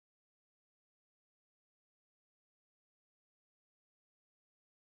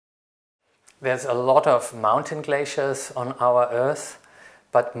There's a lot of mountain glaciers on our Earth,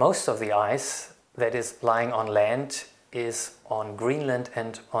 but most of the ice that is lying on land is on Greenland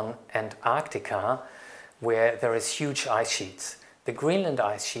and on Antarctica, where there is huge ice sheets. The Greenland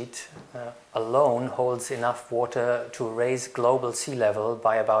ice sheet alone holds enough water to raise global sea level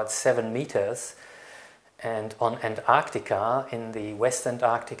by about 7 meters. And on Antarctica, in the West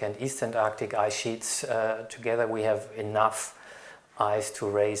Antarctic and East Antarctic ice sheets, together we have enough ice to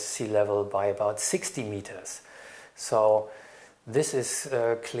raise sea level by about 60 meters. So this is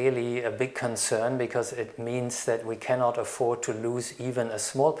clearly a big concern, because it means that we cannot afford to lose even a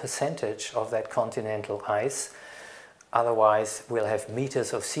small percentage of that continental ice. Otherwise, we'll have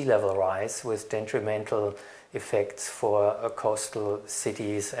meters of sea level rise with detrimental effects for coastal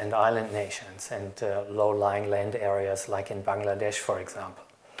cities and island nations and low-lying land areas like in Bangladesh, for example.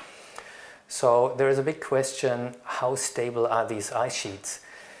 So there is a big question, how stable are these ice sheets?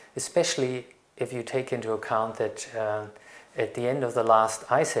 Especially if you take into account that at the end of the last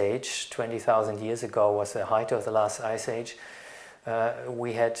ice age, 20,000 years ago was the height of the last ice age,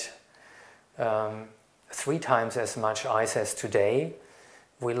 we had 3 times as much ice as today.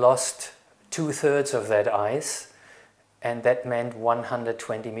 We lost 2/3 of that ice, and that meant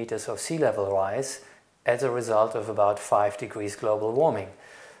 120 meters of sea level rise as a result of about 5 degrees global warming.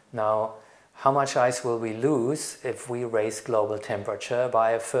 Now, how much ice will we lose if we raise global temperature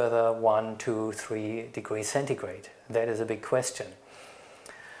by a further 1, 2, 3 degrees centigrade? That is a big question.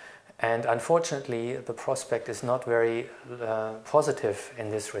 And unfortunately, the prospect is not very positive in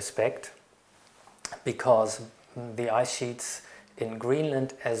this respect, because the ice sheets in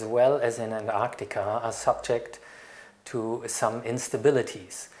Greenland as well as in Antarctica are subject to some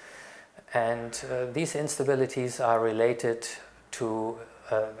instabilities. And these instabilities are related to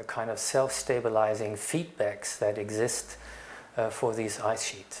the kind of self-stabilizing feedbacks that exist for these ice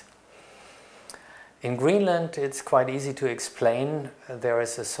sheets. In Greenland, it's quite easy to explain. There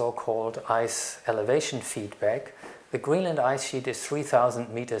is a so-called ice elevation feedback. The Greenland ice sheet is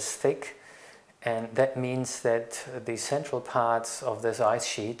 3,000 meters thick, and that means that the central parts of this ice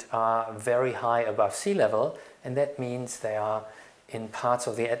sheet are very high above sea level, and that means they are in parts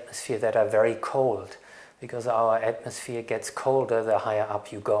of the atmosphere that are very cold, because our atmosphere gets colder the higher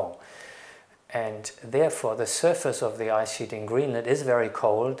up you go. And therefore the surface of the ice sheet in Greenland is very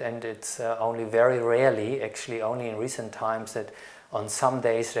cold, and it's only very rarely, actually only in recent times, that on some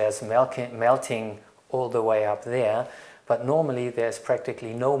days there's melting all the way up there, but normally there's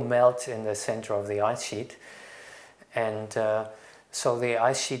practically no melt in the center of the ice sheet. And so the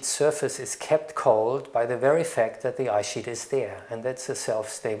ice sheet surface is kept cold by the very fact that the ice sheet is there, and that's a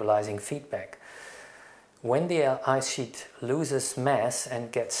self-stabilizing feedback. When the ice sheet loses mass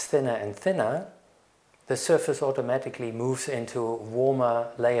and gets thinner and thinner, the surface automatically moves into warmer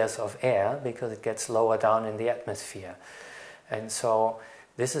layers of air because it gets lower down in the atmosphere. And so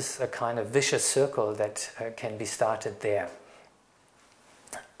this is a kind of vicious circle that can be started there.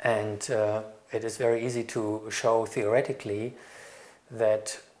 And it is very easy to show theoretically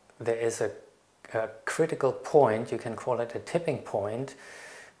that there is a critical point, you can call it a tipping point,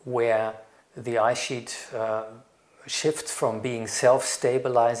 where the ice sheet shifts from being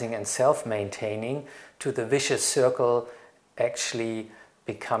self-stabilizing and self-maintaining to the vicious circle actually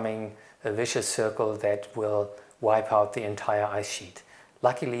becoming a vicious circle that will wipe out the entire ice sheet.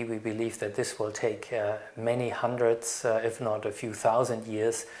 Luckily, we believe that this will take many hundreds, if not a few thousand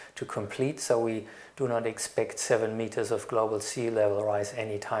years to complete, so we do not expect 7 meters of global sea level rise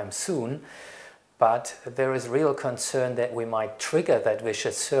anytime soon. But there is real concern that we might trigger that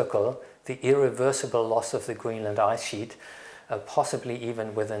vicious circle, the irreversible loss of the Greenland ice sheet, possibly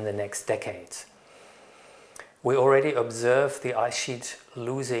even within the next decades. We already observe the ice sheet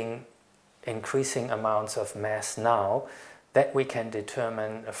losing increasing amounts of mass now. That we can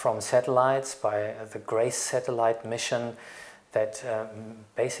determine from satellites by the GRACE satellite mission that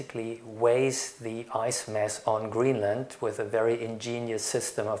basically weighs the ice mass on Greenland with a very ingenious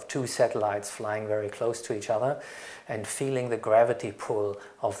system of 2 satellites flying very close to each other and feeling the gravity pull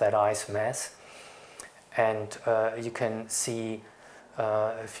of that ice mass. And you can see,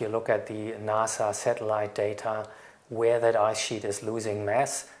 if you look at the NASA satellite data, where that ice sheet is losing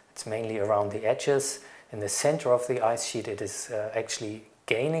mass. It's mainly around the edges. In the center of the ice sheet, it is actually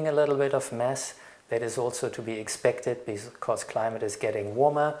gaining a little bit of mass. That is also to be expected because climate is getting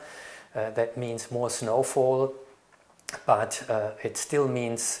warmer. That means more snowfall, but it still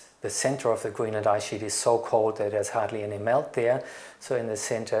means the center of the Greenland ice sheet is so cold that there's hardly any melt there. So in the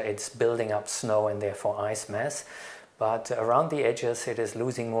center, it's building up snow and therefore ice mass. But around the edges, it is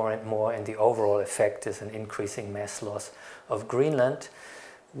losing more and more, and the overall effect is an increasing mass loss of Greenland,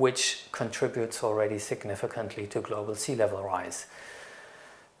 which contributes already significantly to global sea level rise.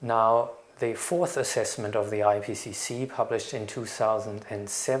 Now, the fourth assessment of the IPCC, published in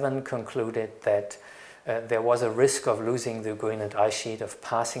 2007, concluded that there was a risk of losing the Greenland ice sheet, of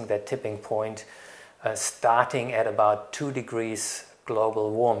passing that tipping point, starting at about 2 degrees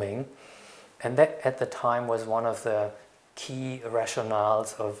global warming. And that at the time was one of the key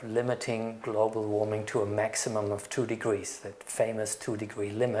rationales of limiting global warming to a maximum of 2 degrees, that famous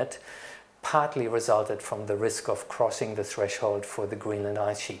 2-degree limit, partly resulted from the risk of crossing the threshold for the Greenland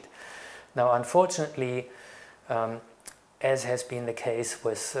ice sheet. Now, unfortunately, as has been the case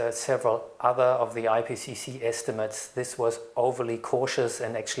with several other of the IPCC estimates, this was overly cautious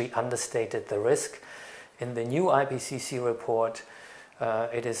and actually understated the risk. In the new IPCC report,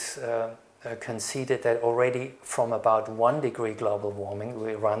 it is conceded that already from about 1 degree global warming,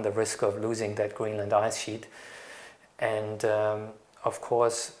 we run the risk of losing that Greenland ice sheet. And of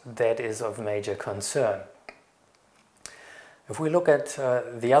course, that is of major concern. If we look at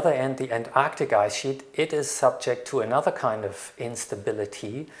the other end, the Antarctic ice sheet, it is subject to another kind of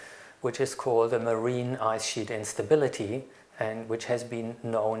instability, which is called a marine ice sheet instability, and which has been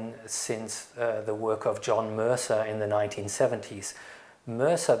known since the work of John Mercer in the 1970s.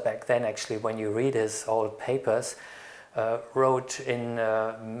 Mercer back then, actually, when you read his old papers, wrote in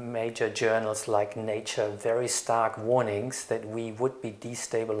major journals like Nature very stark warnings that we would be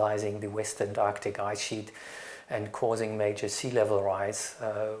destabilizing the West Antarctic ice sheet and causing major sea level rise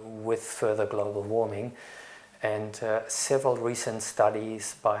with further global warming. And several recent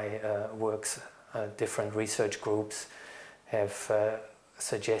studies by different research groups have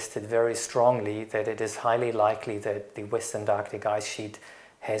suggested very strongly that it is highly likely that the West Antarctic ice sheet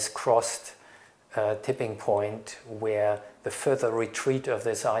has crossed a tipping point where the further retreat of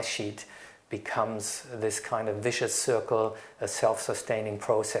this ice sheet becomes this kind of vicious circle, a self-sustaining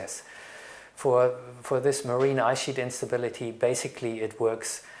process. For this marine ice sheet instability, basically it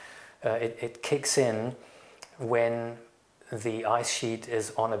works, it kicks in when the ice sheet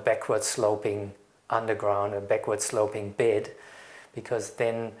is on a backward sloping underground, a backward sloping bed, because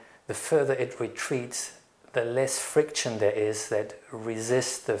then the further it retreats, the less friction there is that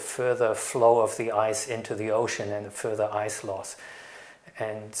resists the further flow of the ice into the ocean and the further ice loss.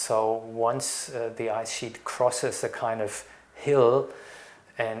 And so once the ice sheet crosses a kind of hill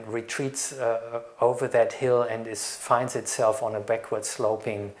and retreats over that hill and finds itself on a backward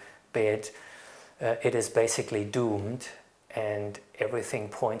sloping bed, it is basically doomed, and everything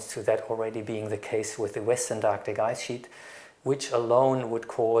points to that already being the case with the West Antarctic ice sheet, which alone would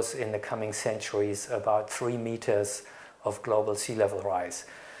cause in the coming centuries about 3 meters of global sea level rise.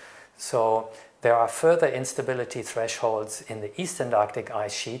 So there are further instability thresholds in the East Antarctic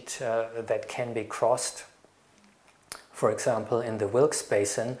ice sheet that can be crossed. For example, in the Wilkes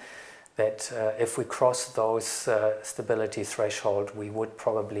Basin, that if we cross those stability threshold, we would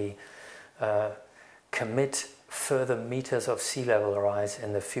probably commit further meters of sea level rise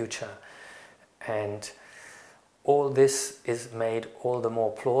in the future. And all this is made all the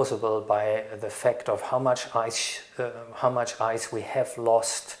more plausible by the fact of how much ice we have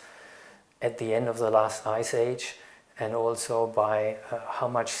lost at the end of the last ice age, and also by how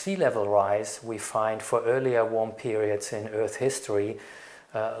much sea level rise we find for earlier warm periods in Earth history,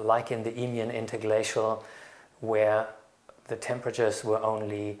 like in the Eemian interglacial, where the temperatures were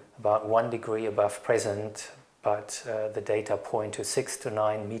only about 1 degree above present, but the data point to 6 to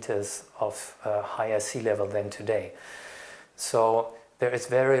 9 meters of higher sea level than today. So there is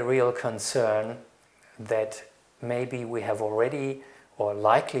very real concern that maybe we have already, or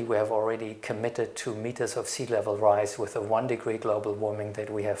likely we have already committed to meters of sea level rise with the 1 degree global warming that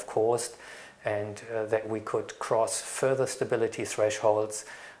we have caused, and that we could cross further stability thresholds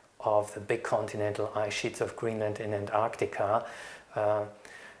of the big continental ice sheets of Greenland and Antarctica,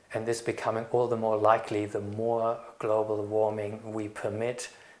 and this becoming all the more likely the more global warming we permit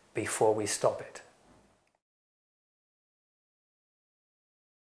before we stop it.